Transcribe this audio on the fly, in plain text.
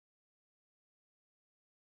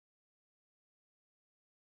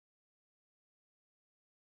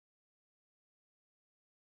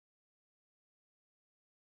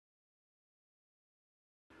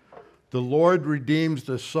The Lord redeems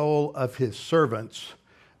the soul of his servants,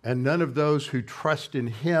 and none of those who trust in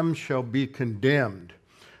him shall be condemned.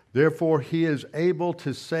 Therefore, he is able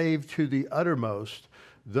to save to the uttermost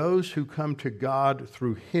those who come to God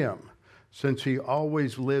through him, since he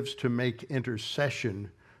always lives to make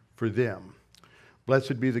intercession for them.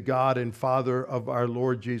 Blessed be the God and Father of our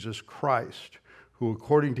Lord Jesus Christ, who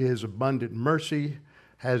according to his abundant mercy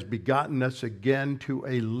has begotten us again to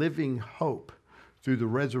a living hope through the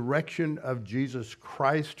resurrection of Jesus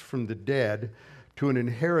Christ from the dead, to an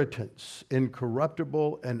inheritance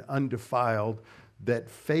incorruptible and undefiled,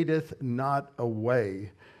 that fadeth not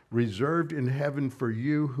away, reserved in heaven for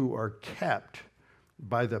you who are kept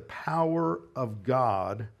by the power of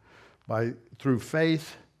God through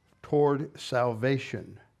faith toward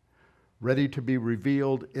salvation, ready to be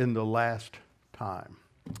revealed in the last time.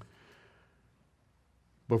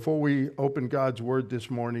 Before we open God's word this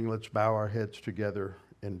morning, let's bow our heads together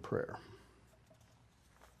in prayer.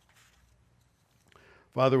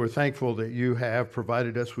 Father, we're thankful that you have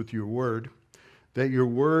provided us with your word, that your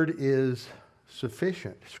word is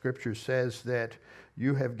sufficient. Scripture says that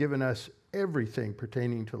you have given us everything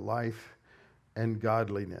pertaining to life and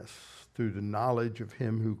godliness through the knowledge of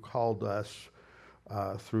him who called us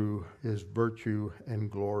through his virtue and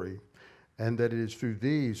glory. And that it is through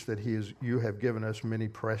these that you have given us many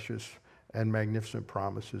precious and magnificent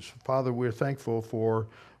promises. Father, we're thankful for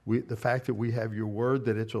the fact that we have your word,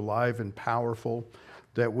 that it's alive and powerful,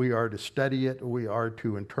 that we are to study it, we are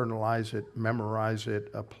to internalize it, memorize it,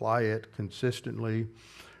 apply it consistently,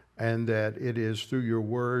 and that it is through your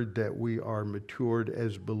word that we are matured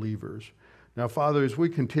as believers. Now, Father, as we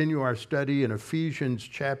continue our study in Ephesians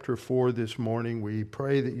chapter 4 this morning, we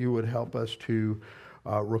pray that you would help us to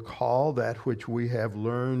recall that which we have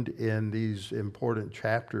learned in these important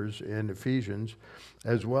chapters in Ephesians,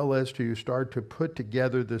 as well as to start to put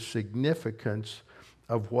together the significance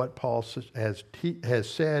of what Paul has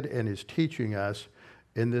said and is teaching us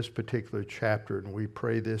in this particular chapter. And we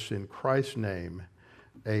pray this in Christ's name.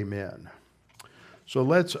 Amen. So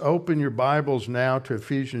let's open your Bibles now to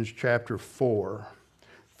Ephesians chapter 4.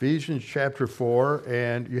 Ephesians chapter 4,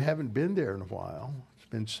 and you haven't been there in a while. It's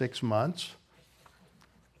been 6 months.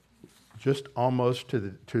 Just almost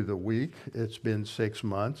to the week. It's been 6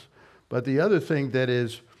 months. But the other thing that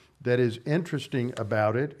is interesting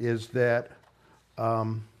about it is that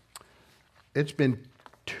it's been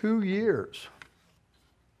 2 years.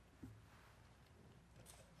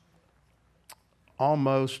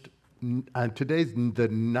 Almost, and today's the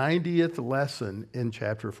 90th lesson in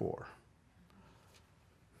chapter 4.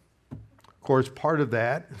 Of course, part of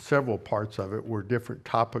that, several parts of it, were different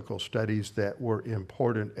topical studies that were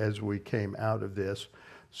important as we came out of this.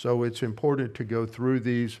 So it's important to go through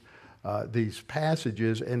these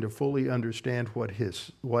passages and to fully understand what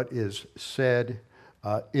is said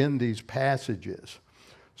in these passages.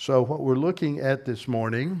 So what we're looking at this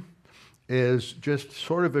morning is just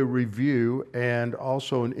sort of a review and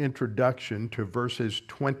also an introduction to verses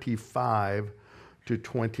 25 to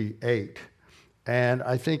 28. And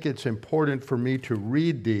I think it's important for me to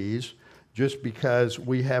read these just because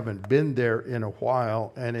we haven't been there in a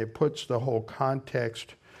while, and it puts the whole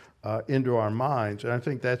context into our minds. And I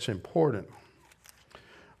think that's important.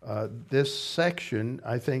 This section,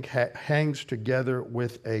 I think, hangs together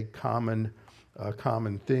with a common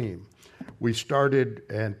theme. We started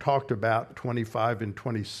and talked about 25 and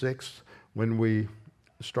 26 when we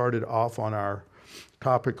started off on our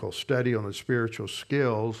topical study on the spiritual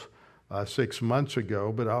skills 6 months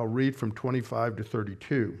ago, but I'll read from 25 to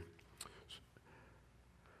 32.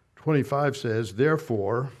 25 says,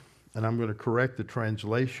 "Therefore," and I'm going to correct the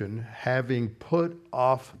translation, "having put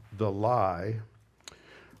off the lie,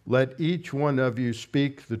 let each one of you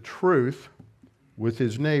speak the truth with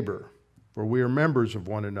his neighbor, for we are members of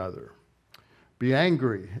one another. Be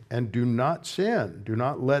angry and do not sin. Do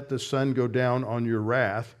not let the sun go down on your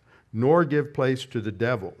wrath, nor give place to the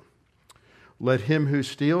devil. Let him who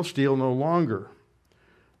steals steal no longer."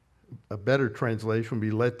 A better translation would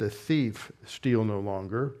be, "Let the thief steal no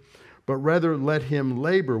longer, but rather let him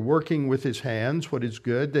labor, working with his hands what is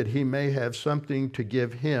good, that he may have something to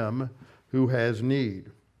give him who has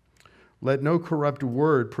need. Let no corrupt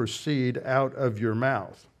word proceed out of your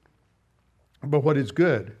mouth, but what is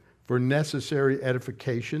good for necessary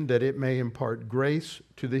edification, that it may impart grace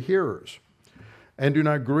to the hearers. And do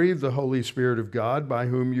not grieve the Holy Spirit of God, by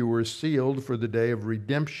whom you were sealed for the day of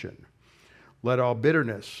redemption. Let all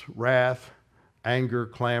bitterness, wrath, anger,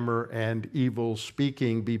 clamor, and evil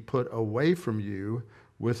speaking be put away from you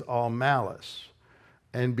with all malice.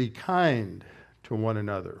 And be kind to one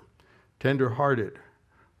another, tender-hearted,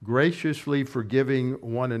 graciously forgiving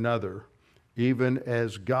one another, even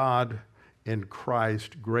as God in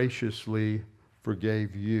Christ graciously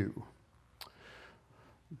forgave you.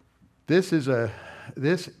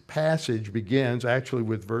 This passage begins actually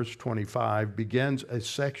with verse 25, begins a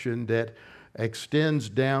section that extends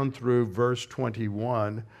down through verse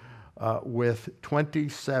 21 with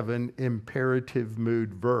 27 imperative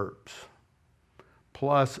mood verbs,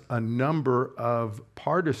 plus a number of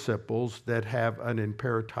participles that have an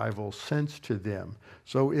imperatival sense to them.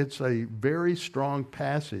 So it's a very strong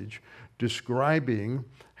passage describing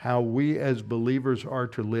how we as believers are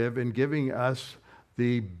to live and giving us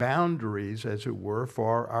the boundaries, as it were,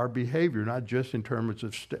 for our behavior, not just in terms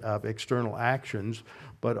of external actions,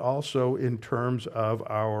 but also in terms of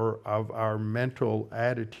our mental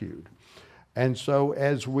attitude. And so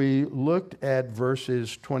as we looked at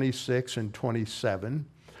verses 26 and 27,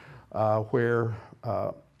 where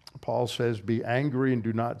Paul says, "Be angry and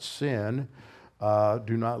do not sin.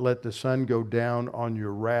 Do not let the sun go down on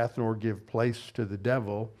your wrath, nor give place to the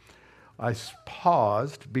devil." I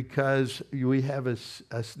paused because we have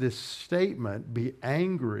this statement, "Be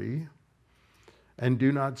angry and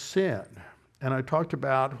do not sin." And I talked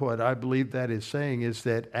about what I believe that is saying is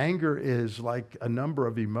that anger is like a number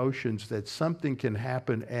of emotions that something can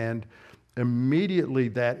happen and immediately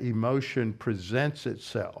that emotion presents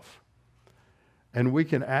itself. And we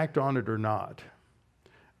can act on it or not.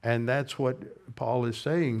 And that's what Paul is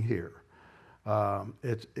saying here.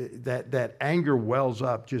 That anger wells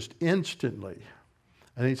up just instantly.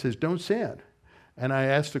 And he says, don't sin. And I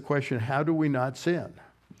asked the question, how do we not sin?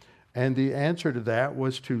 And the answer to that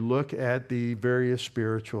was to look at the various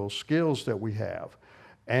spiritual skills that we have.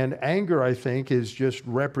 And anger, I think, is just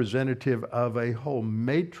representative of a whole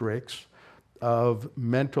matrix of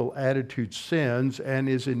mental attitude sins and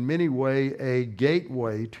is in many ways a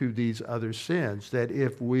gateway to these other sins. That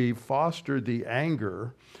if we foster the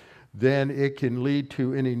anger, then it can lead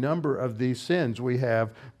to any number of these sins. We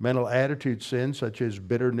have mental attitude sins such as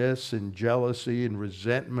bitterness and jealousy and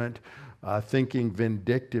resentment, thinking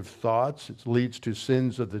vindictive thoughts. It leads to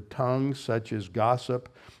sins of the tongue such as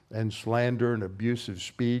gossip and slander and abusive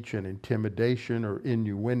speech and intimidation or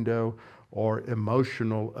innuendo or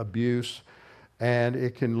emotional abuse. And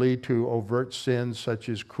it can lead to overt sins such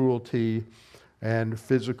as cruelty and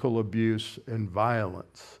physical abuse and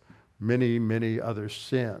violence. Many, many other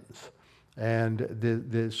sins. And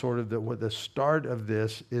the start of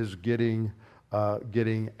this is getting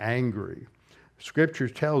angry. Scripture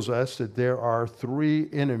tells us that there are three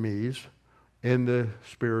enemies in the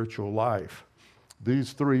spiritual life.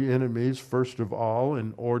 These three enemies, first of all,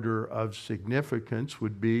 in order of significance,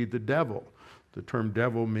 would be the devil. The term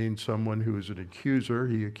devil means someone who is an accuser.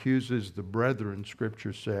 He accuses the brethren,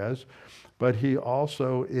 Scripture says, but he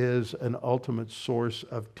also is an ultimate source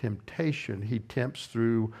of temptation. He tempts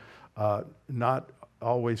through not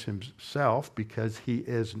always himself because he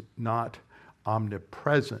is not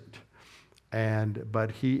omnipresent,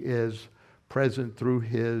 but he is present through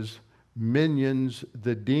his minions,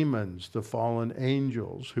 the demons, the fallen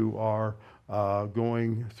angels who are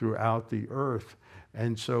going throughout the earth.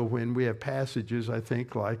 And so when we have passages, I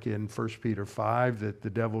think like in 1 Peter 5, that the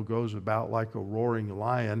devil goes about like a roaring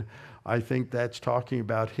lion, I think that's talking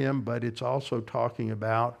about him, but it's also talking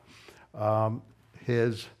about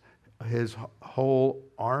his whole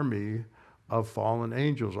army of fallen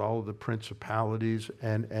angels, all of the principalities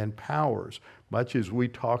and powers. Much as we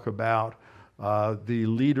talk about the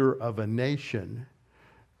leader of a nation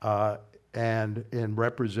and in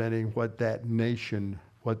representing what that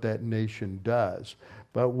nation does.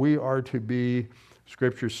 But we are to be,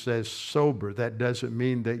 Scripture says, sober. That doesn't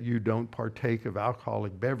mean that you don't partake of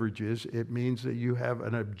alcoholic beverages. It means that you have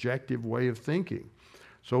an objective way of thinking.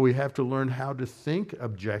 So we have to learn how to think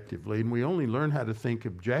objectively, and we only learn how to think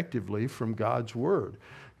objectively from God's Word.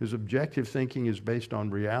 Because objective thinking is based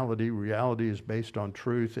on reality. Reality is based on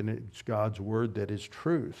truth, and it's God's Word that is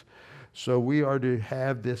truth. So we are to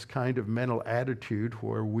have this kind of mental attitude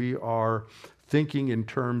where we are thinking in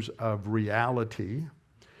terms of reality,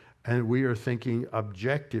 and we are thinking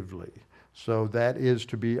objectively. So that is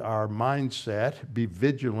to be our mindset. Be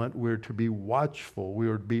vigilant. We're to be watchful. We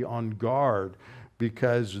are to be on guard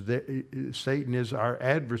because Satan is our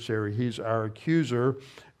adversary. He's our accuser,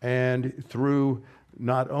 and through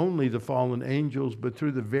not only the fallen angels, but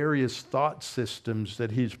through the various thought systems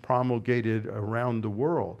that he's promulgated around the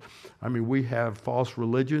world. I mean, we have false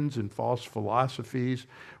religions and false philosophies.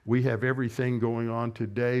 We have everything going on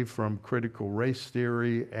today from critical race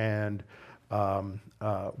theory and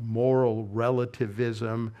moral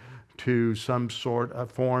relativism to some sort of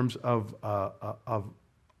forms of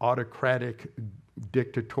autocratic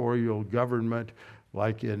dictatorial government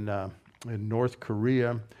like in North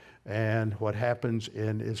Korea, and what happens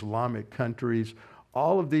in Islamic countries.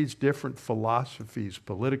 All of these different philosophies,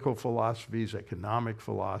 political philosophies, economic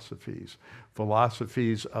philosophies,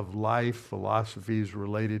 philosophies of life, philosophies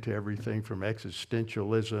related to everything from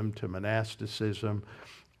existentialism to monasticism,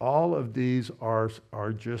 all of these are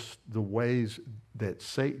just the ways that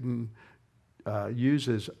Satan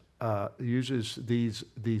uses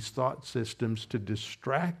these thought systems to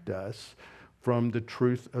distract us from the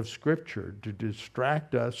truth of Scripture, to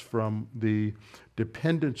distract us from the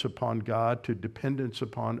dependence upon God, to dependence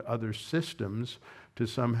upon other systems to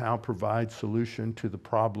somehow provide solution to the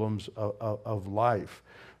problems of life.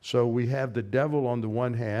 So we have the devil on the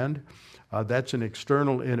one hand. That's an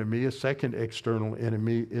external enemy. A second external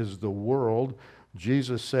enemy is the world.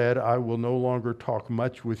 Jesus said, I will no longer talk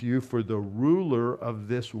much with you, for the ruler of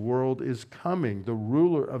this world is coming. The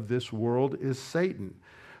ruler of this world is Satan.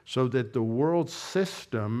 So that the world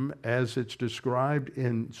system, as it's described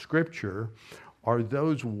in Scripture, are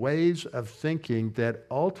those ways of thinking that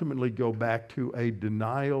ultimately go back to a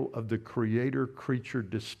denial of the creator-creature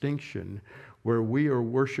distinction, where we are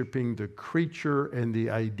worshiping the creature and the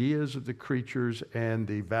ideas of the creatures and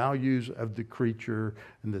the values of the creature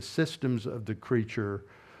and the systems of the creature,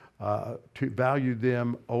 to value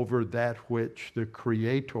them over that which the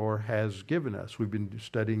Creator has given us. We've been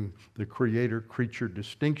studying the creator-creature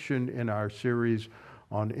distinction in our series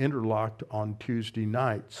on Interlocked on Tuesday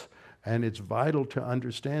nights. And it's vital to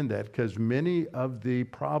understand that, because many of the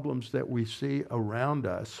problems that we see around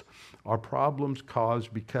us are problems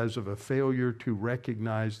caused because of a failure to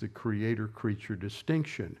recognize the creator-creature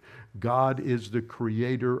distinction. God is the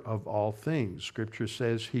creator of all things. Scripture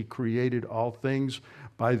says he created all things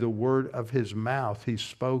by the word of his mouth. He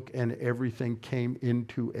spoke and everything came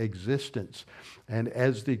into existence. And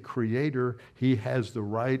as the creator, he has the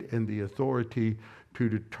right and the authority to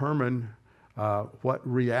determine what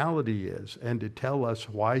reality is, and to tell us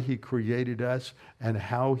why he created us and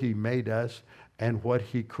how he made us and what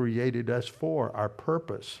he created us for, our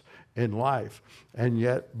purpose in life. And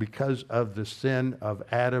yet, because of the sin of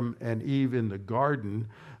Adam and Eve in the garden,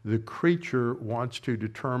 the creature wants to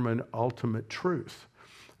determine ultimate truth.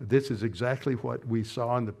 This is exactly what we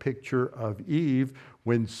saw in the picture of Eve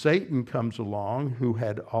when Satan comes along, who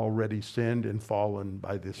had already sinned and fallen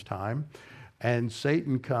by this time. And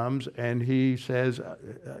Satan comes and he says,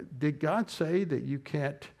 did God say that you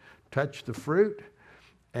can't touch the fruit?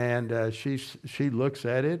 And she looks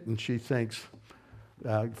at it and she thinks,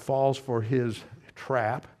 falls for his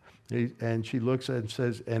trap. And she looks at it and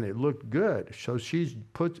says, and it looked good. So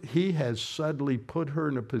he has suddenly put her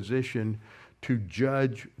in a position to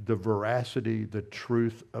judge the veracity, the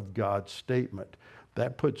truth of God's statement.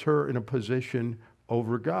 That puts her in a position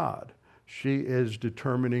over God. She is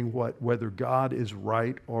determining whether God is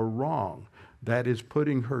right or wrong. That is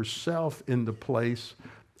putting herself in the place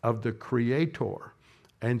of the Creator.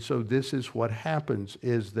 And so this is what happens,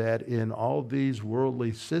 is that in all these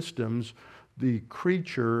worldly systems, the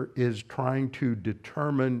creature is trying to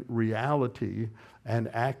determine reality and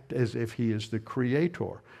act as if he is the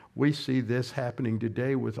Creator. We see this happening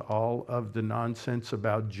today with all of the nonsense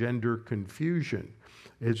about gender confusion,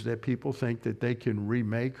 is that people think that they can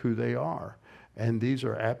remake who they are. And these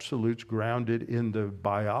are absolutes grounded in the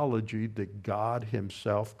biology that God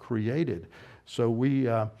himself created. So we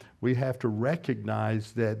have to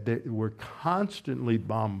recognize that we're constantly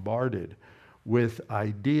bombarded with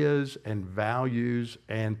ideas and values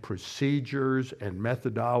and procedures and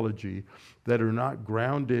methodology that are not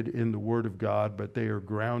grounded in the Word of God, but they are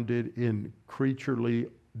grounded in creaturely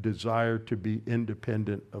desire to be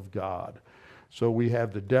independent of God. So we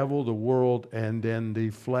have the devil, the world, and then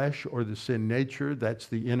the flesh or the sin nature. That's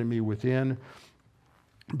the enemy within,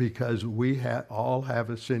 because we all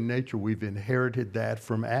have a sin nature. We've inherited that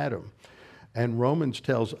from Adam. And Romans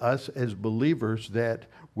tells us as believers that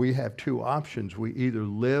we have two options. We either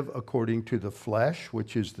live according to the flesh,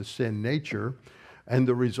 which is the sin nature, and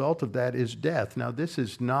the result of that is death. Now, this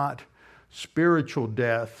is not spiritual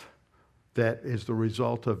death that is the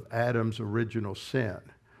result of Adam's original sin.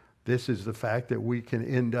 This is the fact that we can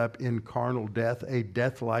end up in carnal death, a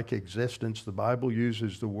death-like existence. The Bible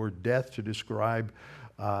uses the word death to describe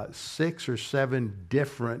 6 or 7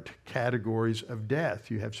 different categories of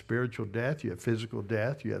death. You have spiritual death, you have physical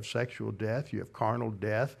death, you have sexual death, you have carnal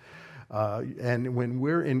death. And when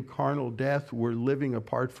we're in carnal death, we're living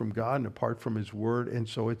apart from God and apart from his word. And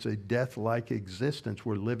so it's a death-like existence.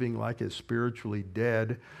 We're living like a spiritually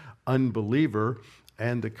dead unbeliever.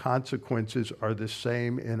 And the consequences are the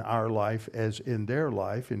same in our life as in their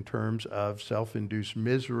life in terms of self-induced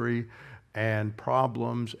misery, and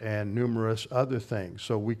problems and numerous other things.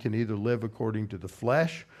 So we can either live according to the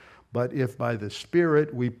flesh, but if by the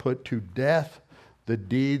Spirit we put to death the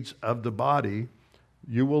deeds of the body,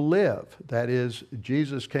 you will live. That is,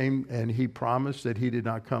 Jesus came and he promised that he did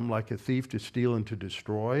not come like a thief to steal and to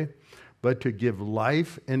destroy, but to give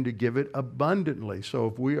life and to give it abundantly. So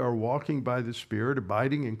if we are walking by the Spirit,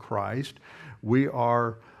 abiding in Christ, we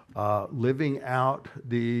are living out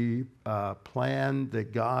the plan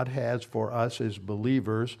that God has for us as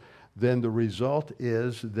believers, then the result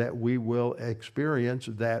is that we will experience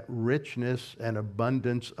that richness and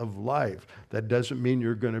abundance of life. That doesn't mean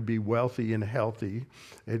you're going to be wealthy and healthy.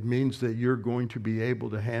 It means that you're going to be able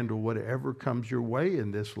to handle whatever comes your way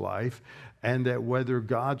in this life, and that whether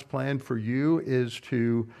God's plan for you is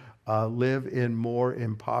to live in more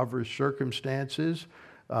impoverished circumstances,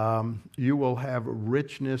 you will have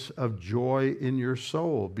richness of joy in your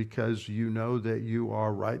soul because you know that you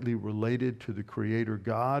are rightly related to the Creator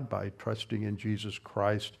God by trusting in Jesus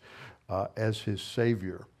Christ as his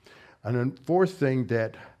Savior. And then fourth thing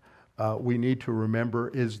that we need to remember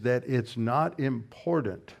is that it's not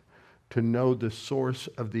important to know the source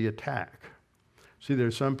of the attack. See,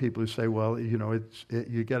 there's some people who say, well, you know,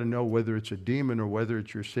 you got to know whether it's a demon or whether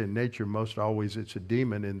it's your sin nature. Most always it's a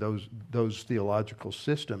demon in those theological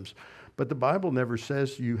systems. But the Bible never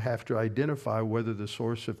says you have to identify whether the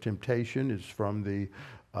source of temptation is from the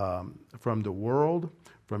world,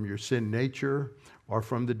 from your sin nature, or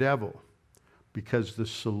from the devil, because the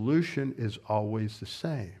solution is always the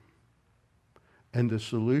same. And the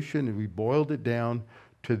solution, and we boiled it down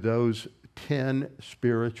to those 10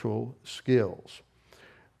 spiritual skills.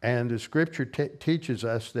 And the scripture teaches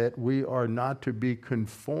us that we are not to be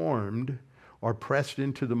conformed or pressed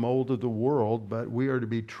into the mold of the world, but we are to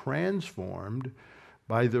be transformed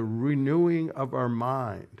by the renewing of our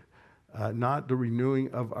mind, not the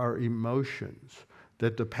renewing of our emotions.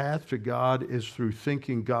 That the path to God is through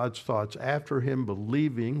thinking God's thoughts after him,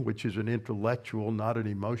 believing, which is an intellectual, not an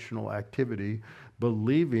emotional activity,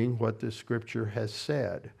 believing what the scripture has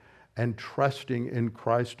said, and trusting in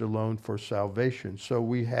Christ alone for salvation. So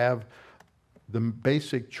we have the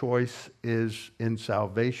basic choice is in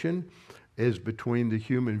salvation, is between the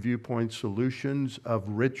human viewpoint solutions of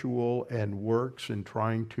ritual and works and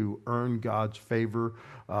trying to earn God's favor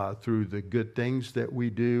through the good things that we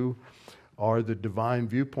do, or the divine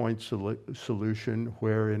viewpoint solution,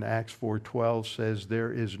 where in Acts 4:12 says,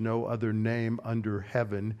 there is no other name under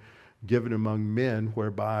heaven given among men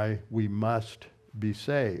whereby we must be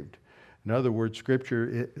saved. In other words, Scripture,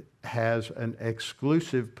 it has an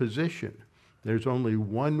exclusive position. There's only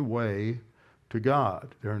one way to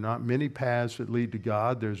God. There are not many paths that lead to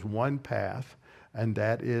God. There's one path, and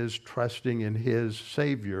that is trusting in his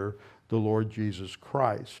Savior, the Lord Jesus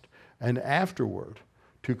Christ. And afterward,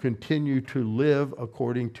 to continue to live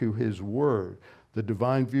according to his word. The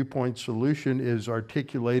divine viewpoint solution is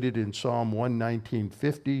articulated in Psalm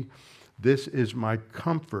 119:50. This is my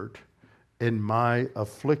comfort in my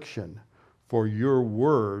affliction, for your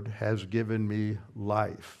word has given me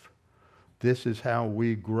life. This is how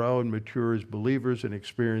we grow and mature as believers and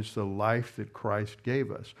experience the life that Christ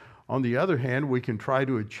gave us. On the other hand, we can try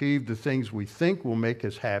to achieve the things we think will make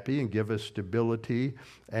us happy and give us stability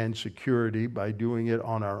and security by doing it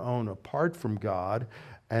on our own apart from God,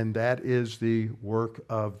 and that is the work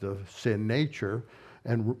of the sin nature.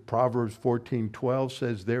 And Proverbs 14:12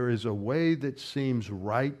 says, there is a way that seems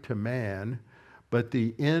right to man, but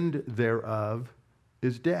the end thereof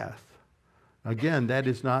is death. Again, that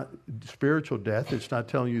is not spiritual death. It's not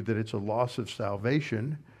telling you that it's a loss of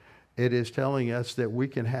salvation. It is telling us that we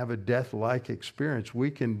can have a death-like experience. We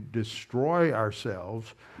can destroy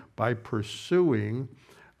ourselves by pursuing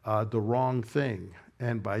the wrong thing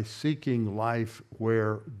and by seeking life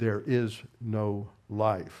where there is no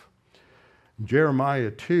life.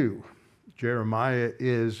 Jeremiah 2. Jeremiah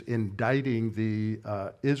is indicting the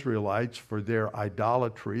Israelites for their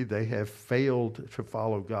idolatry. They have failed to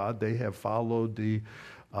follow God. They have followed the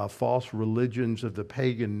false religions of the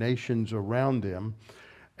pagan nations around them.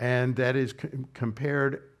 And that is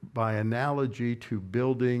compared by analogy to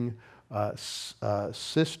building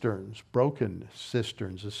cisterns, broken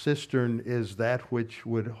cisterns. A cistern is that which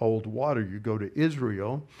would hold water. You go to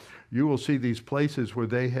Israel, you will see these places where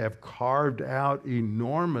they have carved out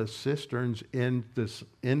enormous cisterns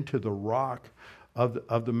into the rock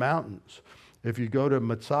of the mountains. If you go to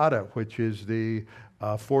Masada, which is the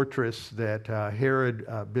fortress that Herod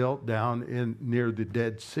built down near the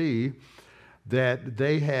Dead Sea, that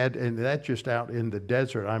they had, and that's just out in the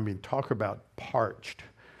desert. I mean, talk about parched.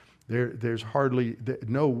 There's hardly,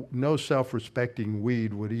 no self-respecting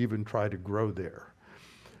weed would even try to grow there.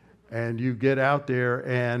 And you get out there,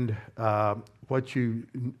 and what you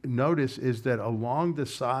notice is that along the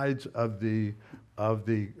sides of these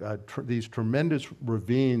tremendous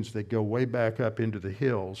ravines that go way back up into the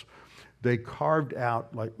hills, they carved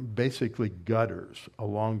out like basically gutters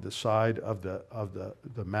along the side of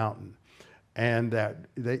the mountain, and that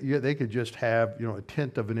they could just have, you know, a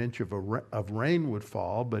tenth of an inch of rain would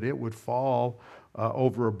fall, but it would fall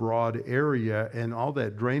over a broad area, and all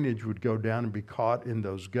that drainage would go down and be caught in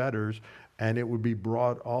those gutters, and it would be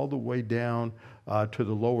brought all the way down to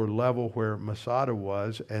the lower level where Masada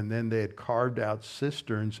was, and then they had carved out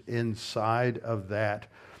cisterns inside of that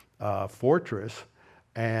fortress,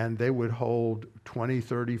 and they would hold 20,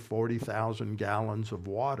 30, 40,000 gallons of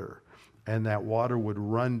water. And that water would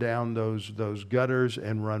run down those gutters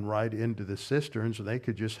and run right into the cisterns, and they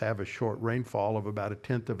could just have a short rainfall of about a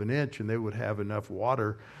tenth of an inch, and they would have enough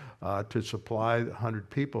water to supply 100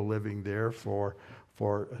 people living there for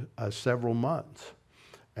several months.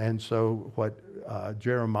 And so what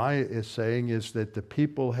Jeremiah is saying is that the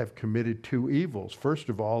people have committed two evils. First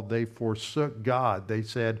of all, they forsook God. They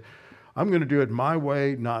said, I'm going to do it my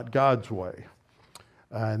way, not God's way.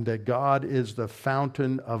 And that God is the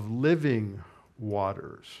fountain of living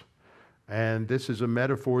waters. And this is a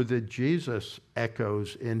metaphor that Jesus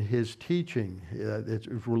echoes in his teaching. It's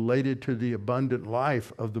related to the abundant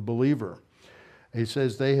life of the believer. He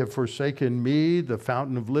says, they have forsaken me, the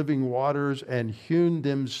fountain of living waters, and hewn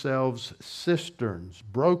themselves cisterns,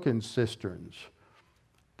 broken cisterns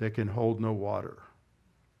that can hold no water.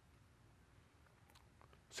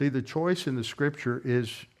 See, the choice in the scripture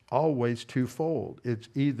is always twofold. It's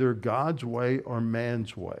either God's way or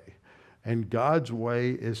man's way. And God's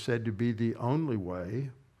way is said to be the only way,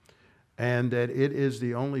 and that it is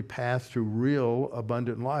the only path to real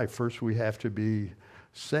abundant life. First, we have to be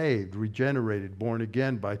saved, regenerated, born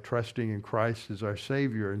again by trusting in Christ as our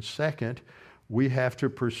Savior. And second, we have to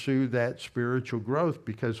pursue that spiritual growth,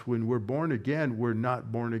 because when we're born again, we're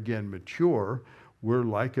not born again mature. We're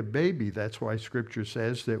like a baby. That's why Scripture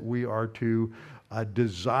says that we are to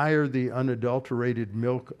desire the unadulterated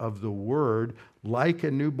milk of the Word like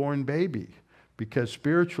a newborn baby, because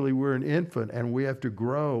spiritually we're an infant and we have to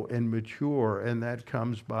grow and mature, and that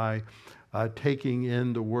comes by taking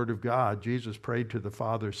in the Word of God. Jesus prayed to the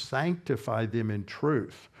Father, sanctify them in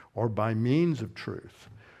truth, or by means of truth.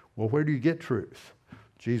 Well, where do you get truth?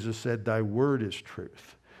 Jesus said, thy word is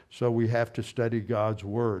truth. So we have to study God's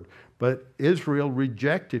word. But Israel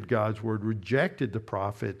rejected God's word, rejected the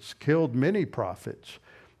prophets, killed many prophets.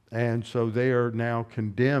 And so they are now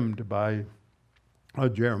condemned by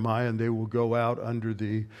Jeremiah, and they will go out under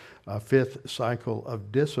the fifth cycle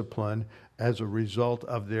of discipline as a result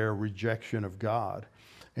of their rejection of God.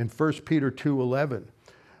 In 1 Peter 2:11,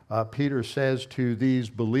 Peter says to these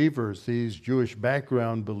believers, these Jewish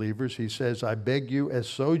background believers, he says, I beg you as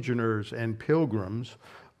sojourners and pilgrims,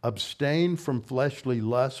 abstain from fleshly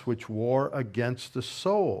lusts which war against the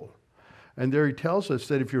soul. And there he tells us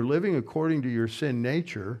that if you're living according to your sin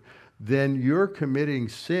nature, then you're committing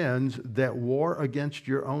sins that war against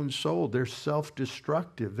your own soul. They're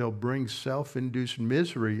self-destructive. They'll bring self-induced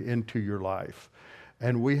misery into your life.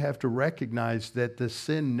 And we have to recognize that the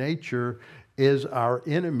sin nature is our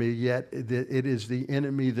enemy, yet it is the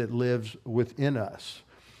enemy that lives within us.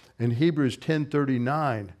 In Hebrews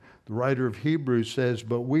 10:39, the writer of Hebrews says,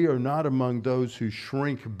 but we are not among those who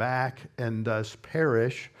shrink back and thus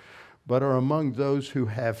perish, but are among those who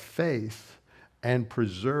have faith and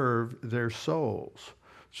preserve their souls.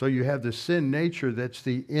 So you have the sin nature that's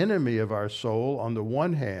the enemy of our soul on the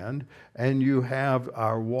one hand, and you have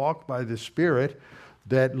our walk by the Spirit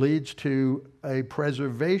that leads to a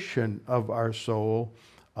preservation of our soul,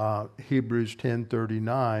 Hebrews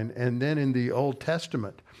 10:39. And then in the Old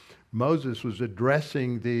Testament, Moses was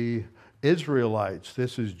addressing the Israelites.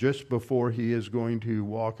 This is just before he is going to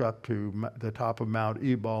walk up to the top of Mount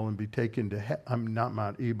Ebal and be taken to, not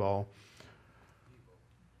Mount Ebal,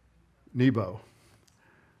 Nebo.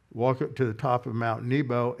 Walk up to the top of Mount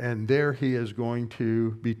Nebo, and there he is going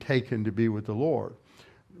to be taken to be with the Lord.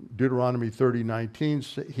 Deuteronomy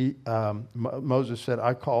 30:19, Moses said,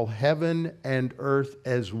 I call heaven and earth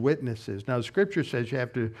as witnesses. Now, the scripture says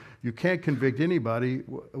you can't convict anybody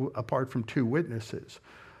apart from two witnesses.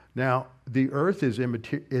 Now, the earth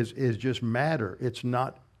is just matter. It's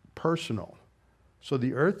not personal. So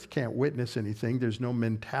the earth can't witness anything. There's no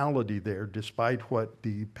mentality there, despite what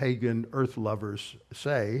the pagan earth lovers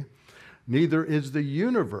say. Neither is the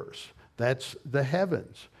universe. That's the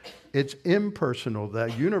heavens. It's impersonal.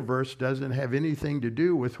 The universe doesn't have anything to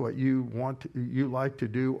do with what you like to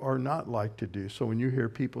do or not like to do. So when you hear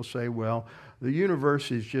people say, well, the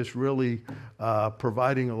universe is just really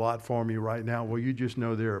providing a lot for me right now, well, you just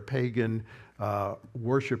know they're a pagan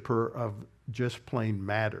worshiper of just plain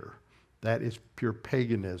matter. That is pure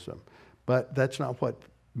paganism. But that's not what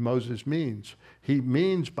Moses means. He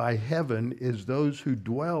means by heaven is those who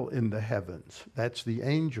dwell in the heavens. That's the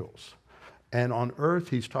angels. And on earth,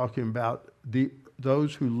 he's talking about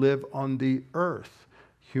those who live on the earth,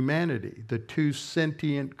 humanity, the two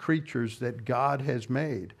sentient creatures that God has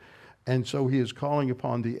made. And so he is calling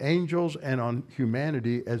upon the angels and on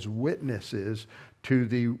humanity as witnesses to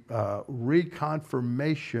the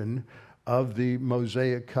reconfirmation of the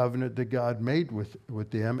Mosaic covenant that God made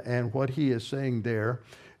with them. And what he is saying there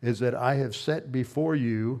is that I have set before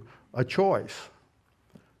you a choice.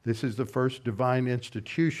 This is the first divine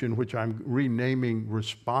institution, which I'm renaming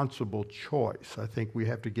responsible choice. I think we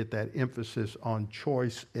have to get that emphasis on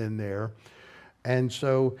choice in there. And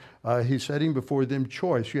so he's setting before them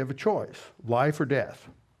choice. You have a choice, life or death,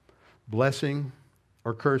 blessing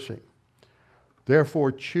or cursing.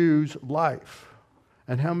 Therefore, choose life.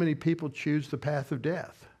 And how many people choose the path of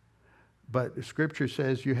death? But Scripture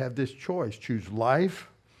says you have this choice. Choose life,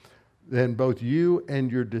 then both you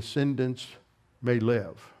and your descendants may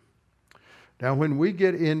live. Now, when we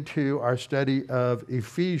get into our study of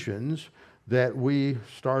Ephesians that we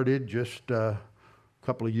started just a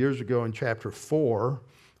couple of years ago in chapter 4,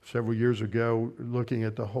 several years ago, looking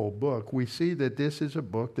at the whole book, we see that this is a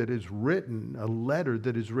book that is written, a letter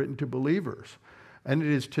that is written to believers. And it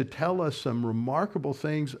is to tell us some remarkable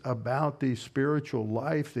things about the spiritual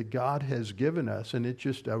life that God has given us. And it's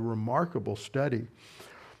just a remarkable study.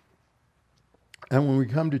 And when we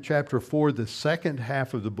come to chapter 4, the second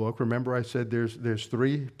half of the book, remember I said there's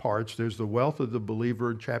three parts. There's the wealth of the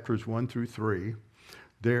believer in chapters 1 through 3.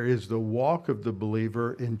 There is the walk of the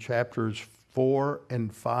believer in chapters 4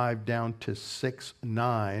 and 5 down to 6,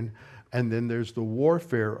 9. And then there's the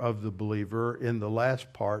warfare of the believer in the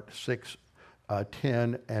last part, 6,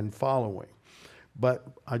 10 and following. But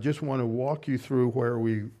I just want to walk you through where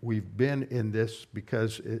we've been in this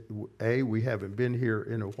because A, we haven't been here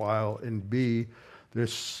in a while, and B,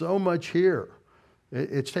 there's so much here.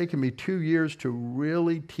 It's taken me 2 years to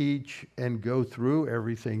really teach and go through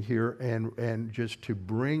everything here and just to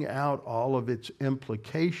bring out all of its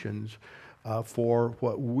implications for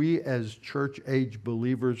what we as church-age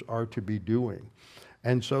believers are to be doing.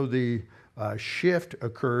 And so the shift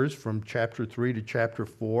occurs from chapter 3 to chapter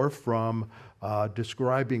 4 from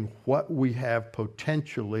describing what we have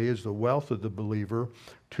potentially as the wealth of the believer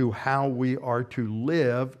to how we are to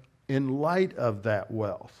live in light of that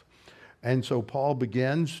wealth. And so Paul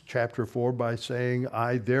begins chapter 4 by saying,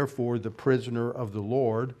 I therefore, the prisoner of the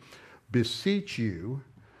Lord, beseech you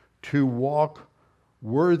to walk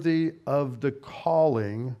worthy of the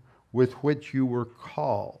calling with which you were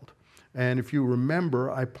called. And if you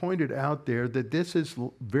remember, I pointed out there that this is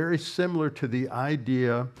very similar to the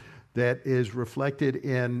idea that is reflected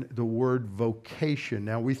in the word vocation.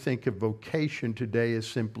 Now, we think of vocation today as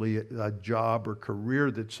simply a job or career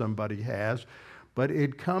that somebody has, but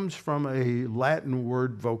it comes from a Latin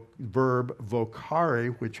verb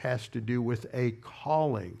vocare, which has to do with a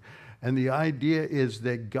calling. And the idea is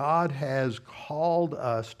that God has called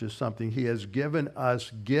us to something. He has given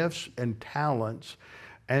us gifts and talents.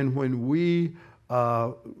 And when we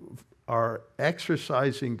are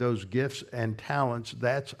exercising those gifts and talents,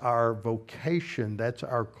 that's our vocation, that's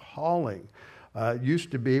our calling. It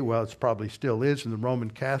used to be, well, it probably still is in the Roman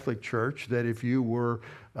Catholic Church, that if you were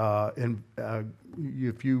a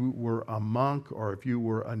monk or if you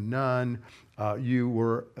were a nun,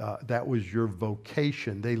 that was your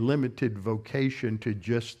vocation. They limited vocation to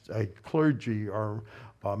just a clergy or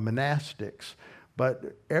monastics.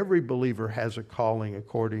 But every believer has a calling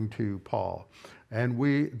according to Paul. And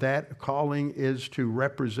that calling is to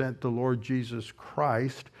represent the Lord Jesus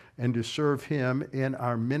Christ and to serve him in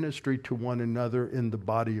our ministry to one another in the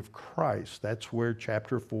body of Christ. That's where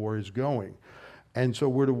chapter 4 is going. And so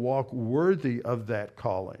we're to walk worthy of that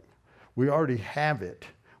calling. We already have it.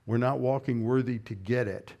 We're not walking worthy to get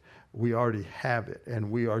it. We already have it,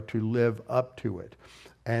 and we are to live up to it.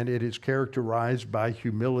 And it is characterized by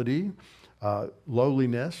humility,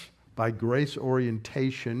 lowliness, by grace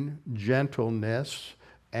orientation, gentleness,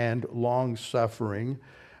 and long-suffering,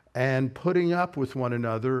 and putting up with one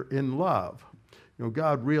another in love. You know,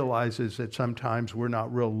 God realizes that sometimes we're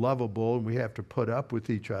not real lovable and we have to put up with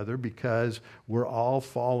each other because we're all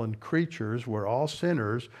fallen creatures, we're all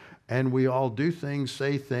sinners, And we all do things,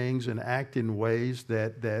 say things, and act in ways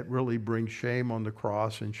that really bring shame on the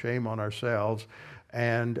cross and shame on ourselves.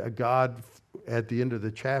 And God, at the end of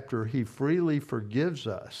the chapter, he freely forgives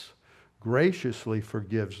us, graciously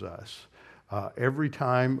forgives us every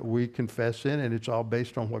time we confess sin, and it's all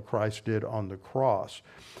based on what Christ did on the cross.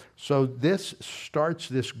 So this starts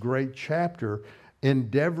this great chapter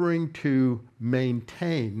endeavoring to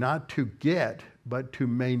maintain, not to get, but to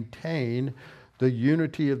maintain the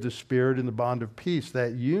unity of the Spirit in the bond of peace.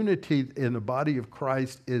 That unity in the body of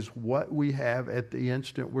Christ is what we have at the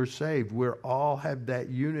instant we're saved. We all have that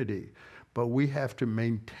unity, but we have to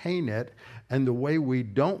maintain it. And the way we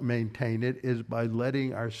don't maintain it is by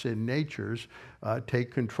letting our sin natures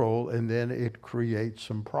take control, and then it creates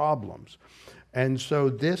some problems. And so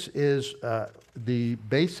this is the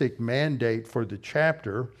basic mandate for the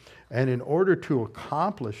chapter. And in order to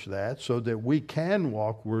accomplish that, so that we can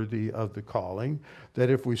walk worthy of the calling, that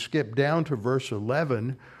if we skip down to verse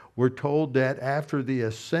 11, we're told that after the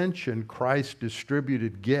ascension, Christ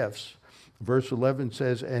distributed gifts. Verse 11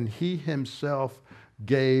 says, and he himself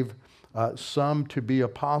gave some to be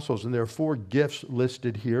apostles. And there are 4 gifts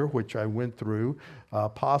listed here, which I went through.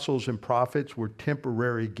 Apostles and prophets were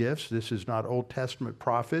temporary gifts. This is not Old Testament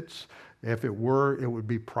prophets. If it were, it would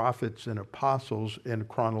be prophets and apostles in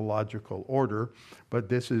chronological order. But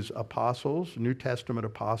this is apostles, New Testament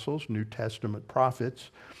apostles, New Testament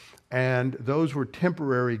prophets. And those were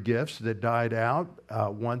temporary gifts that died out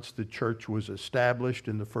once the church was established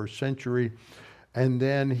in the first century. And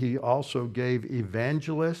then he also gave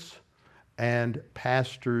evangelists and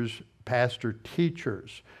pastor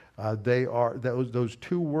teachers. They are those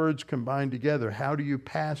 2 words combined together. How do you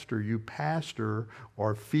pastor? You pastor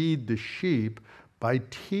or feed the sheep by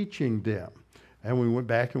teaching them. And we went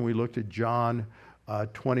back and we looked at John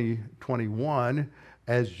 20:21,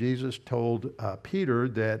 as Jesus told Peter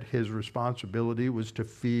that his responsibility was to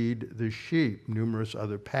feed the sheep. Numerous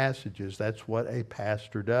other passages. That's what a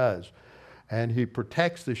pastor does. And he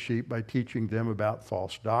protects the sheep by teaching them about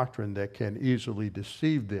false doctrine that can easily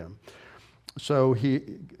deceive them. So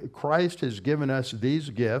Christ has given us these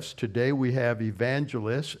gifts. Today we have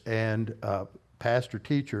evangelists and pastor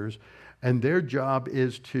teachers, and their job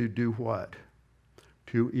is to do what?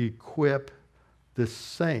 To equip the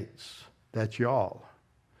saints. That's y'all.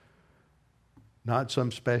 Not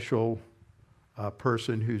some special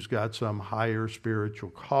person who's got some higher spiritual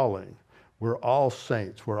calling. We're all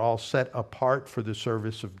saints. We're all set apart for the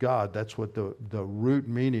service of God. That's what the root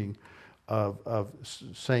meaning of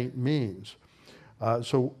saint means.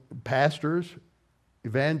 So pastors,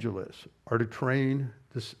 evangelists are to train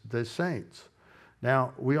the saints.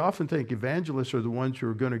 Now, we often think evangelists are the ones who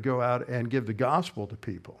are going to go out and give the gospel to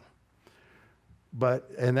people.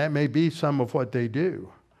 And that may be some of what they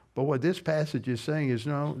do. But what this passage is saying is,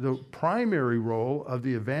 no, the primary role of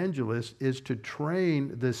the evangelist is to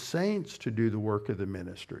train the saints to do the work of the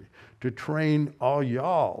ministry, to train all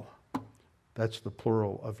y'all. That's the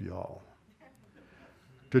plural of y'all.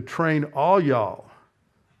 To train all y'all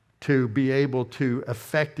to be able to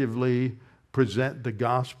effectively present the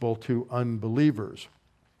gospel to unbelievers.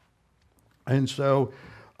 And so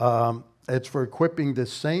it's for equipping the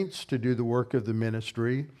saints to do the work of the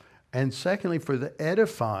ministry, and secondly, for the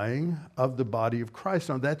edifying of the body of Christ.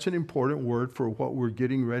 Now, that's an important word for what we're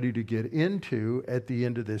getting ready to get into at the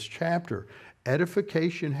end of this chapter.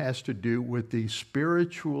 Edification has to do with the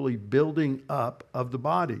spiritually building up of the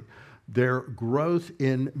body, their growth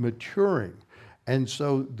in maturing. And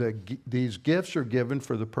so these gifts are given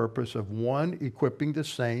for the purpose of, 1, equipping the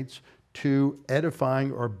saints, 2,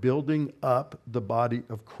 edifying or building up the body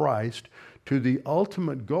of Christ to the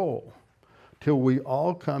ultimate goal, till we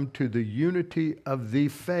all come to the unity of the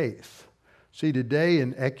faith. See, today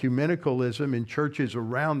in ecumenicalism in churches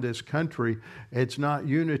around this country, it's not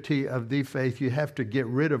unity of the faith. You have to get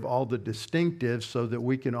rid of all the distinctives so that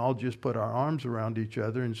we can all just put our arms around each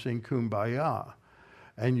other and sing Kumbaya.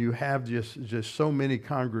 And you have just so many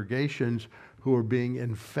congregations who are being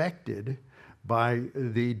infected by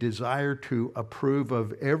the desire to approve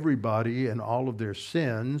of everybody and all of their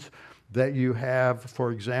sins, that you have,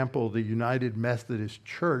 for example, the United Methodist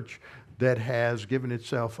Church that has given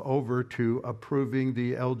itself over to approving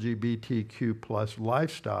the LGBTQ plus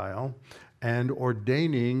lifestyle and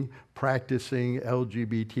ordaining practicing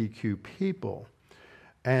LGBTQ people.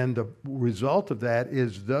 And the result of that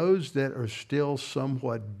is those that are still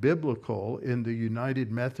somewhat biblical in the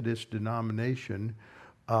United Methodist denomination,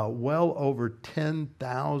 well over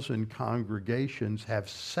 10,000 congregations have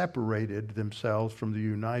separated themselves from the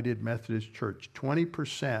United Methodist Church.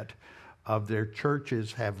 20% of their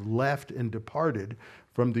churches have left and departed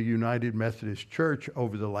from the United Methodist Church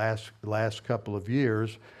over the last couple of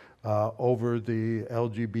years over the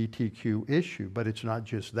LGBTQ issue. But it's not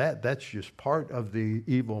just that. That's just part of the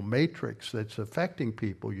evil matrix that's affecting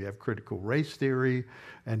people. You have critical race theory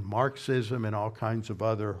and Marxism and all kinds of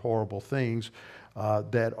other horrible things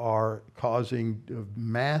that are causing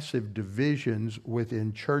massive divisions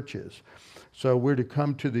within churches. So we're to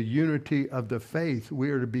come to the unity of the faith.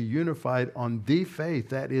 We are to be unified on the faith.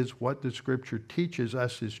 That is what the Scripture teaches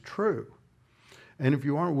us is true. And if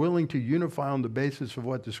you aren't willing to unify on the basis of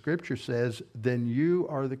what the Scripture says, then you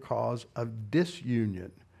are the cause of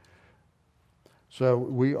disunion.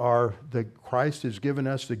 So Christ has given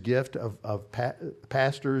us the gift of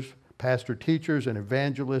pastors, pastor teachers, and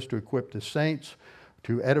evangelists to equip the saints,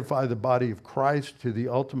 to edify the body of Christ to the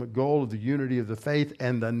ultimate goal of the unity of the faith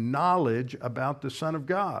and the knowledge about the Son of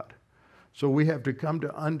God. So we have to come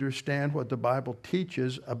to understand what the Bible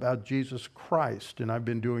teaches about Jesus Christ. And I've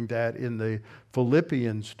been doing that in the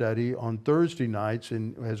Philippians study on Thursday nights,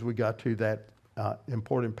 and as we got to that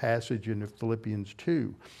important passage in Philippians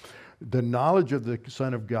 2. The knowledge of the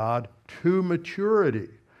Son of God to maturity.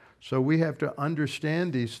 So we have to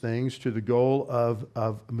understand these things to the goal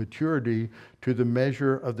of maturity, to the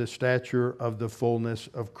measure of the stature of the fullness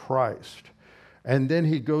of Christ. And then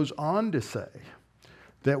he goes on to say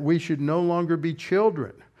that we should no longer be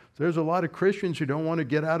children. There's a lot of Christians who don't want to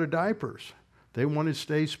get out of diapers. They want to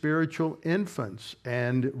stay spiritual infants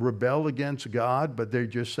and rebel against God, but they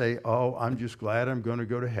just say, oh, I'm just glad I'm going to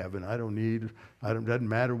go to heaven. It doesn't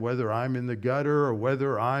matter whether I'm in the gutter or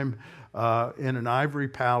whether I'm in an ivory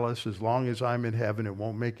palace. As long as I'm in heaven, it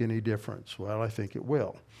won't make any difference. Well, I think it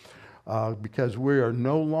will. Because we are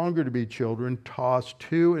no longer to be children, tossed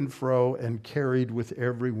to and fro and carried with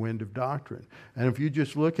every wind of doctrine. And if you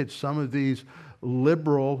just look at some of these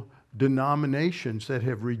liberal denominations that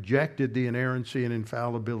have rejected the inerrancy and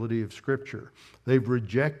infallibility of Scripture. They've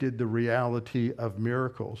rejected the reality of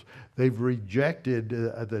miracles. They've rejected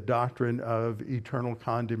the doctrine of eternal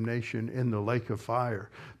condemnation in the lake of fire.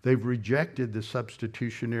 They've rejected the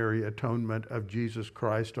substitutionary atonement of Jesus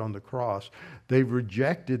Christ on the cross. They've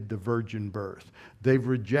rejected the virgin birth. They've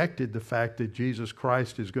rejected the fact that Jesus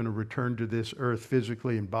Christ is going to return to this earth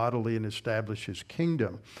physically and bodily and establish his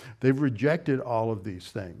kingdom. They've rejected all of these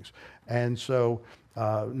things. And so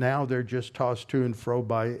now they're just tossed to and fro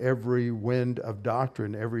by every wind of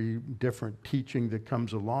doctrine, every different teaching that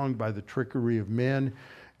comes along, by the trickery of men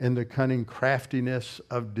and the cunning craftiness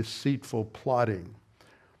of deceitful plotting.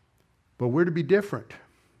 But we're to be different.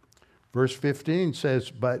 Verse 15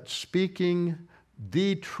 says, but speaking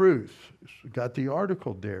the truth. Got the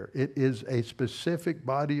article there. It is a specific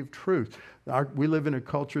body of truth. We live in a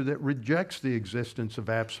culture that rejects the existence of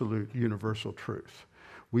absolute universal truth.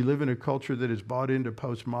 We live in a culture that is bought into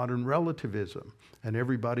postmodern relativism, and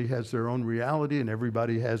everybody has their own reality and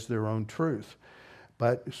everybody has their own truth.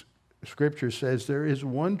 But Scripture says there is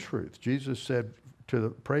one truth. Jesus said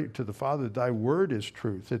to the Father, thy word is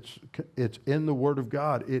truth. It's in the Word of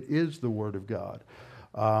God. It is the Word of God.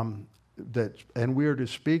 And we are to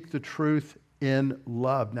speak the truth in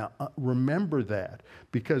love. Now, remember that,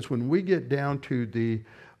 because when we get down to the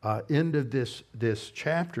end of this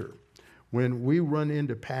chapter, when we run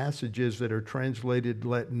into passages that are translated,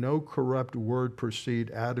 let no corrupt word proceed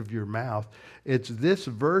out of your mouth, it's this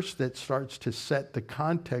verse that starts to set the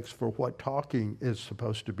context for what talking is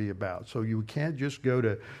supposed to be about. So you can't just go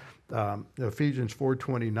to Ephesians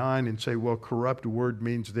 4:29 and say, well, corrupt word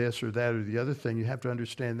means this or that or the other thing. You have to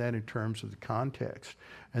understand that in terms of the context.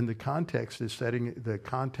 And the context is setting the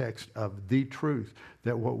context of the truth,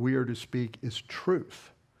 that what we are to speak is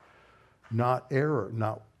truth, not error,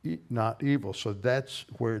 not evil. So that's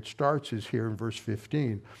where it starts, is here in verse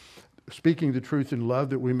 15. Speaking the truth in love,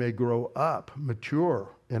 that we may grow up, mature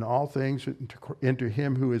in all things into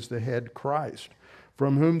him who is the head, Christ,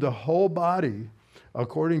 from whom the whole body,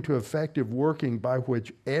 according to effective working by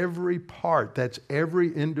which every part, that's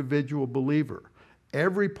every individual believer,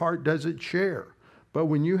 every part does its share. But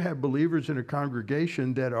when you have believers in a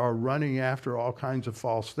congregation that are running after all kinds of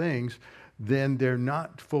false things, then they're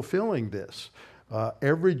not fulfilling this.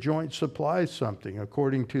 Every joint supplies something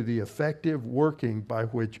according to the effective working by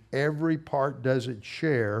which every part does its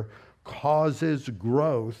share, causes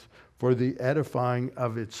growth for the edifying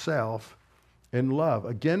of itself in love.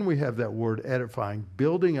 Again, we have that word edifying,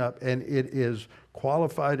 building up, and it is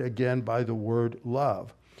qualified again by the word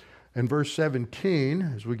love. In verse 17,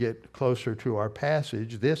 as we get closer to our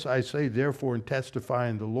passage, this I say therefore and testify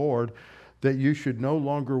in the Lord, that you should no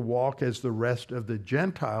longer walk as the rest of the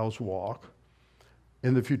Gentiles walk,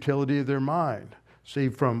 in the futility of their mind. See,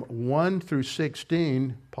 from 1 through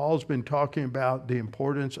 16, Paul's been talking about the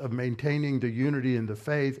importance of maintaining the unity in the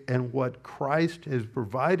faith and what Christ has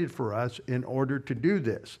provided for us in order to do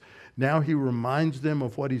this. Now he reminds them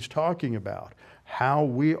of what he's talking about, how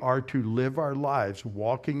we are to live our lives.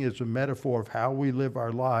 Walking is a metaphor of how we live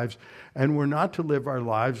our lives, and we're not to live our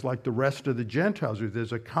lives like the rest of the Gentiles.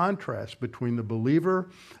 There's a contrast between the believer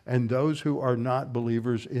and those who are not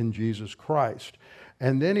believers in Jesus Christ.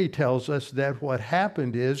 And then he tells us that what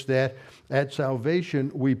happened is that at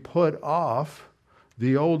salvation, we put off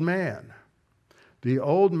the old man. The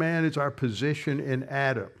old man is our position in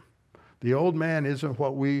Adam. The old man isn't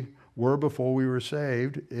what we were before we were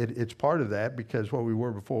saved. It's part of that, because what we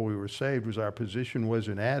were before we were saved was our position was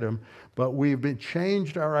in Adam, but we've been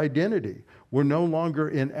changed our identity. We're no longer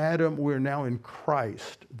in Adam, we're now in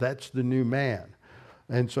Christ. That's the new man.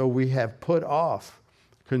 And so we have put off,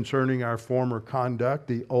 concerning our former conduct,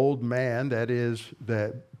 the old man, that is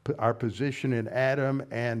our position in Adam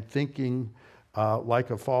and thinking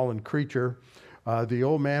like a fallen creature, the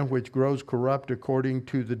old man which grows corrupt according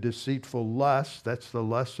to the deceitful lust, that's the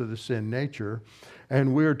lust of the sin nature,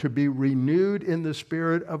 and we're to be renewed in the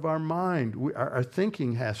spirit of our mind. Our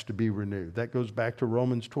thinking has to be renewed. That goes back to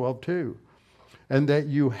Romans 12:2. And that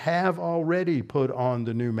you have already put on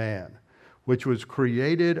the new man, which was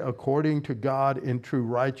created according to God in true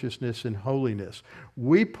righteousness and holiness.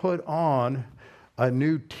 We put on a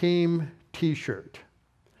new team t-shirt.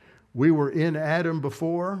 We were in Adam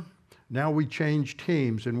before, now we change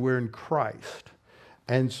teams and we're in Christ.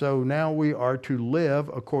 And so now we are to live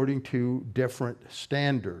according to different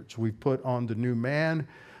standards. We put on the new man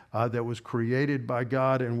that was created by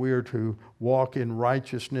God, and we are to walk in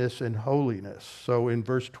righteousness and holiness. So in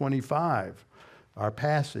verse 25, our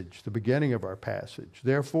passage, the beginning of our passage.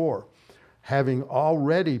 Therefore, having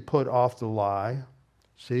already put off the lie,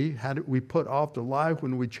 see, how did we put off the lie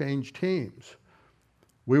when we changed teams?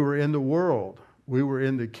 We were in the world. We were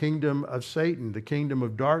in the kingdom of Satan, the kingdom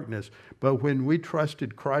of darkness. But when we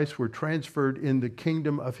trusted Christ, we're transferred in the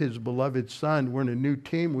kingdom of his beloved Son. We're in a new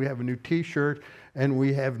team. We have a new t-shirt, and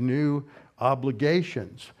we have new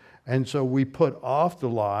obligations. And so we put off the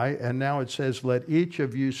lie, and now it says, let each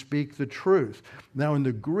of you speak the truth. Now in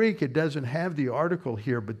the Greek, it doesn't have the article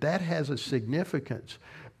here, but that has a significance,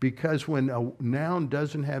 because when a noun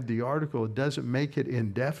doesn't have the article, it doesn't make it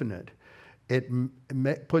indefinite. It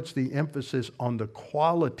puts the emphasis on the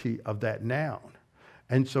quality of that noun.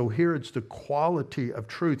 And so here it's the quality of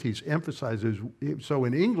truth. He's emphasizes, so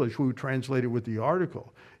in English, we would translate it with the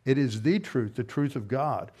article. It is the truth of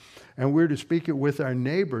God. And we're to speak it with our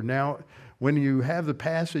neighbor. Now, when you have the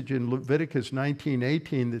passage in Leviticus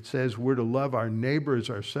 19:18 that says we're to love our neighbor as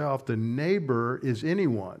ourselves, the neighbor is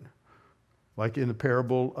anyone, like in the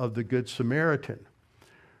parable of the Good Samaritan.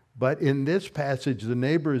 But in this passage, the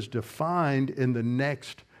neighbor is defined in the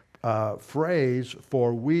next phrase,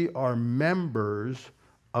 for we are members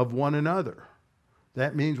of one another.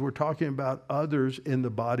 That means we're talking about others in the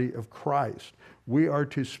body of Christ. We are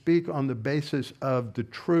to speak on the basis of the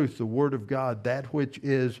truth, the Word of God, that which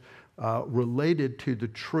is related to the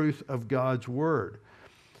truth of God's Word.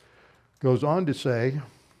 Goes on to say,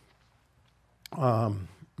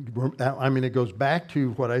 it goes back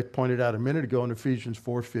to what I pointed out a minute ago in Ephesians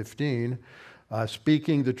 4:15,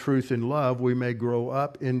 speaking the truth in love, we may grow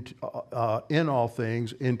up in all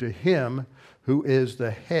things into him who is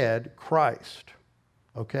the head, Christ.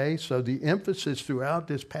 Okay, so the emphasis throughout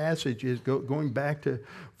this passage is going back to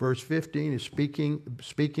verse 15 is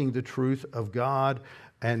speaking the truth of God.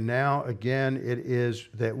 And now again, it is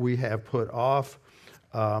that we have put off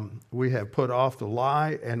the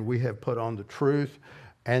lie and we have put on the truth.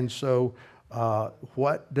 And so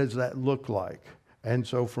what does that look like? And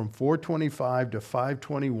so from 425 to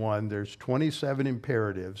 521, there's 27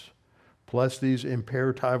 imperatives, plus these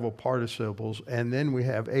imperatival participles, and then we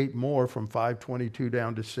have 8 more from 522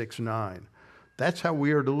 down to 6:9. That's how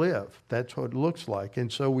we are to live. That's what it looks like. And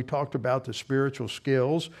so we talked about the spiritual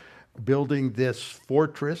skills, building this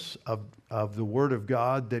fortress of the Word of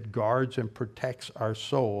God that guards and protects our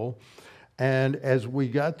soul. And as we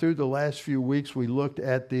got through the last few weeks, we looked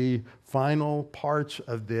at the final parts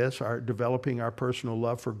of this, developing our personal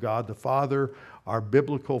love for God the Father, our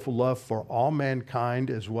biblical love for all mankind,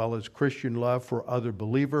 as well as Christian love for other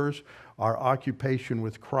believers, our occupation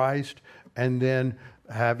with Christ, and then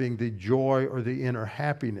having the joy or the inner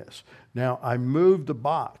happiness. Now, I moved the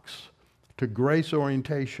box to grace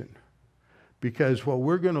orientation, because what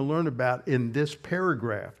we're going to learn about in this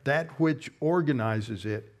paragraph, that which organizes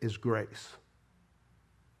it, is grace.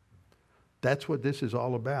 That's what this is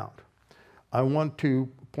all about. I want to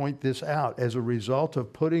point this out. As a result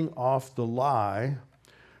of putting off the lie,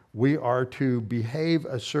 we are to behave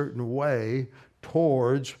a certain way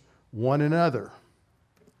towards one another.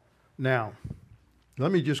 Now,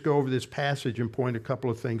 let me just go over this passage and point a couple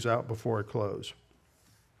of things out before I close.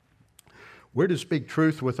 We're to speak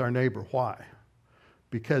truth with our neighbor. Why?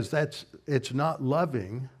 Because it's not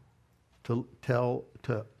loving to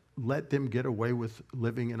let them get away with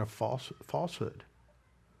living in a falsehood.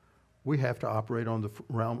 We have to operate on the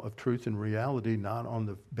realm of truth and reality, not on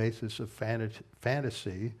the basis of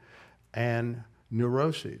fantasy and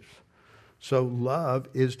neuroses. So love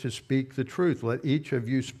is to speak the truth. Let each of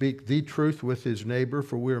you speak the truth with his neighbor,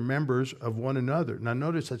 for we are members of one another. Now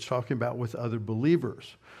notice that's talking about with other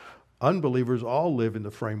believers. Unbelievers all live in the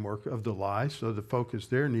framework of the lie, so the focus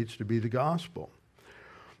there needs to be the gospel.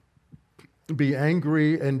 Be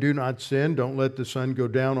angry and do not sin. Don't let the sun go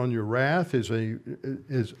down on your wrath is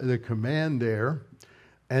the command there.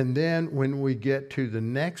 And then when we get to the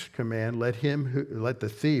next command, let the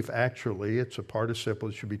thief, actually, it's a participle,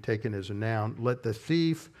 it should be taken as a noun. Let the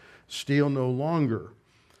thief steal no longer,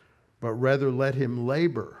 but rather let him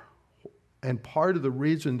labor. And part of the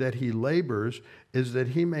reason that he labors is that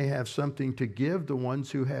he may have something to give the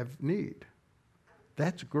ones who have need.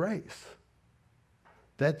 That's grace.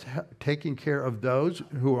 That's taking care of those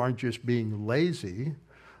who aren't just being lazy,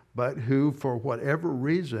 but who, for whatever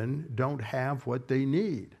reason, don't have what they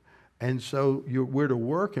need. And so we're to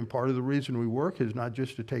work, and part of the reason we work is not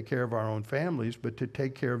just to take care of our own families, but to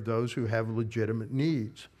take care of those who have legitimate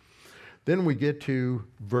needs. Then we get to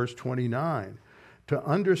verse 29. To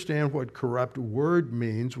understand what corrupt word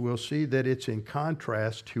means, we'll see that it's in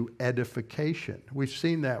contrast to edification. We've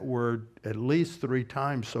seen that word at least 3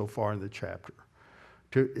 times so far in the chapter.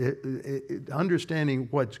 Understanding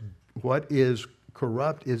what is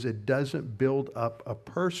corrupt is it doesn't build up a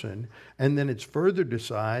person, and then it's further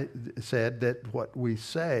said that what we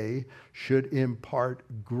say should impart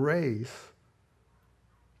grace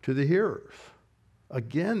to the hearers.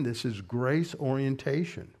 Again, this is grace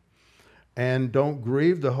orientation. And don't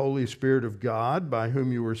grieve the Holy Spirit of God, by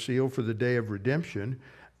whom you were sealed for the day of redemption.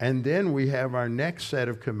 And then we have our next set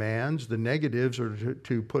of commands. The negatives are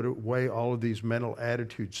to put away all of these mental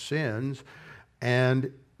attitude sins. And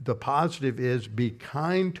the positive is be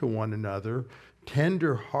kind to one another,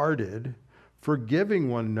 tender-hearted, forgiving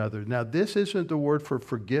one another. Now, this isn't the word for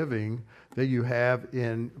forgiving that you have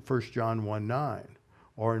in 1 John 1:9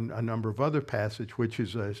 or in a number of other passages, which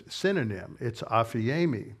is a synonym. It's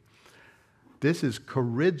aphiemi. This is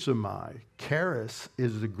charizomai. Charis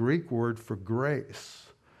is the Greek word for grace.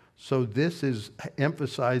 So this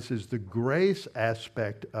emphasizes the grace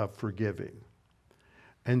aspect of forgiving.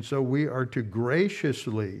 And so we are to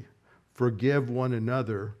graciously forgive one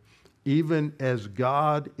another, even as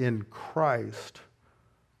God in Christ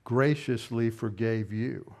graciously forgave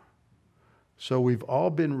you. So we've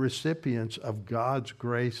all been recipients of God's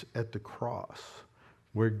grace at the cross,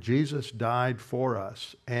 where Jesus died for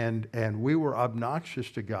us, and we were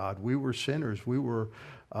obnoxious to God. We were sinners. We were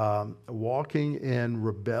walking in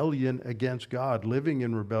rebellion against God, living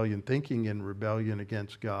in rebellion, thinking in rebellion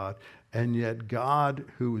against God. And yet God,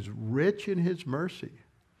 who is rich in his mercy,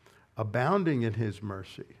 abounding in his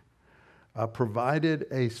mercy, provided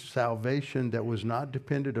a salvation that was not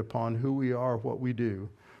dependent upon who we are, what we do,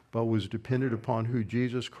 but was dependent upon who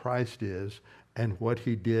Jesus Christ is and what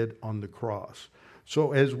he did on the cross.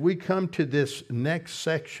 So as we come to this next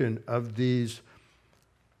section of these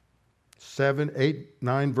 7, 8,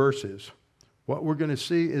 9 verses, what we're going to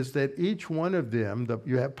see is that each one of them,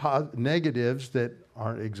 you have negatives that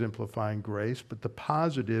aren't exemplifying grace, but the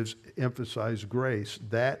positives emphasize grace.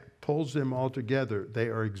 That pulls them all together. They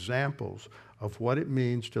are examples of what it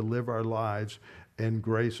means to live our lives in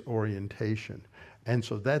grace orientation. And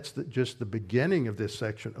so that's just the beginning of this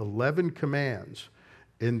section, 11 commands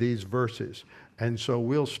in these verses. And so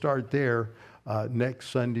we'll start there next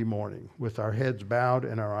Sunday morning with our heads bowed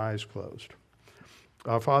and our eyes closed.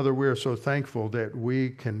 Father, we are so thankful that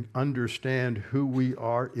we can understand who we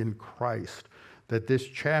are in Christ, that this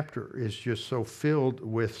chapter is just so filled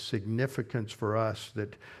with significance for us,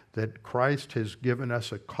 that Christ has given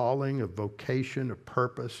us a calling, a vocation, a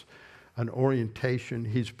purpose, an orientation.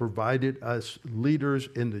 He's provided us leaders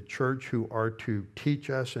in the church who are to teach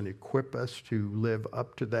us and equip us to live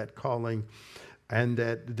up to that calling, and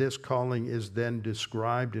that this calling is then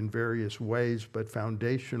described in various ways, but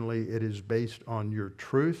foundationally it is based on your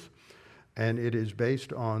truth, and it is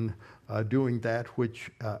based on doing that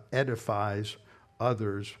which edifies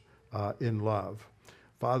others in love.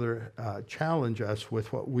 Father, challenge us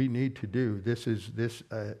with what we need to do. This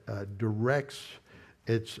directs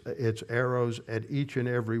It's arrows at each and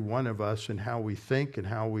every one of us in how we think and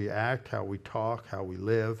how we act, how we talk, how we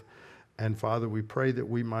live. And Father, we pray that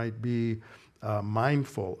we might be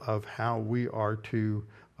mindful of how we are to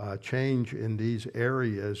change in these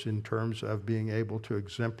areas in terms of being able to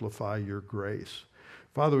exemplify your grace.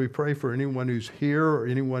 Father, we pray for anyone who's here or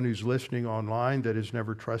anyone who's listening online that has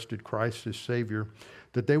never trusted Christ as Savior,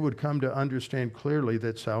 that they would come to understand clearly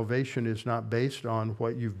that salvation is not based on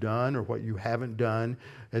what you've done or what you haven't done.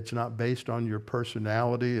 It's not based on your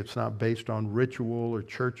personality. It's not based on ritual or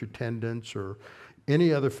church attendance or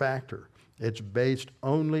any other factor. It's based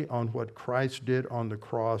only on what Christ did on the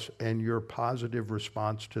cross and your positive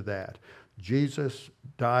response to that. Jesus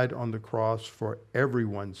died on the cross for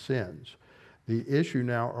everyone's sins. The issue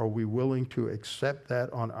now, are we willing to accept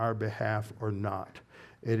that on our behalf or not?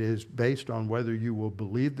 It is based on whether you will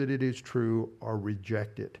believe that it is true or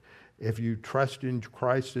reject it. If you trust in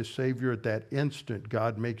Christ as Savior, at that instant,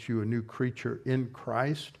 God makes you a new creature in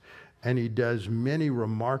Christ, and he does many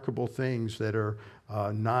remarkable things that are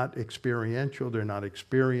not experiential. They're not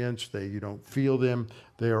experienced. You don't feel them.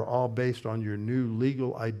 They are all based on your new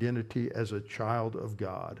legal identity as a child of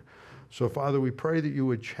God. So, Father, we pray that you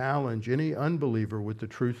would challenge any unbeliever with the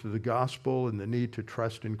truth of the gospel and the need to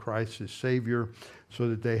trust in Christ as Savior so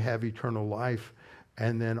that they have eternal life.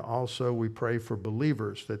 And then also we pray for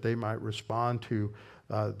believers that they might respond to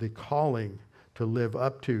the calling to live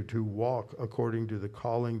up to walk according to the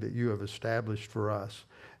calling that you have established for us.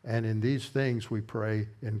 And in these things we pray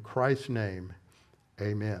in Christ's name,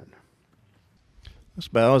 amen. Let's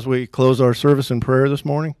bow as we close our service in prayer this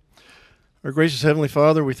morning. Our gracious Heavenly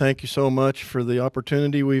Father, we thank you so much for the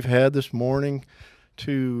opportunity we've had this morning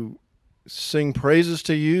to sing praises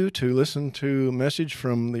to you, to listen to a message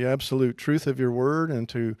from the absolute truth of your word, and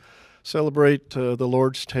to celebrate the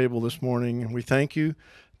Lord's table this morning. And we thank you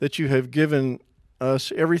that you have given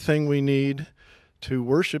us everything we need to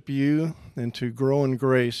worship you and to grow in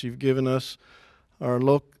grace. You've given us our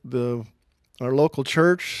local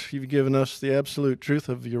church. You've given us the absolute truth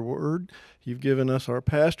of your word. You've given us our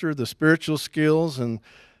pastor, the spiritual skills, and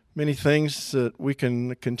many things that we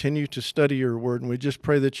can continue to study your word. And we just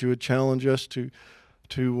pray that you would challenge us to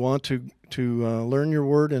want to learn your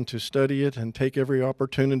word and to study it and take every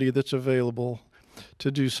opportunity that's available to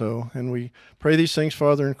do so. And we pray these things,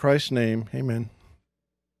 Father, in Christ's name. Amen.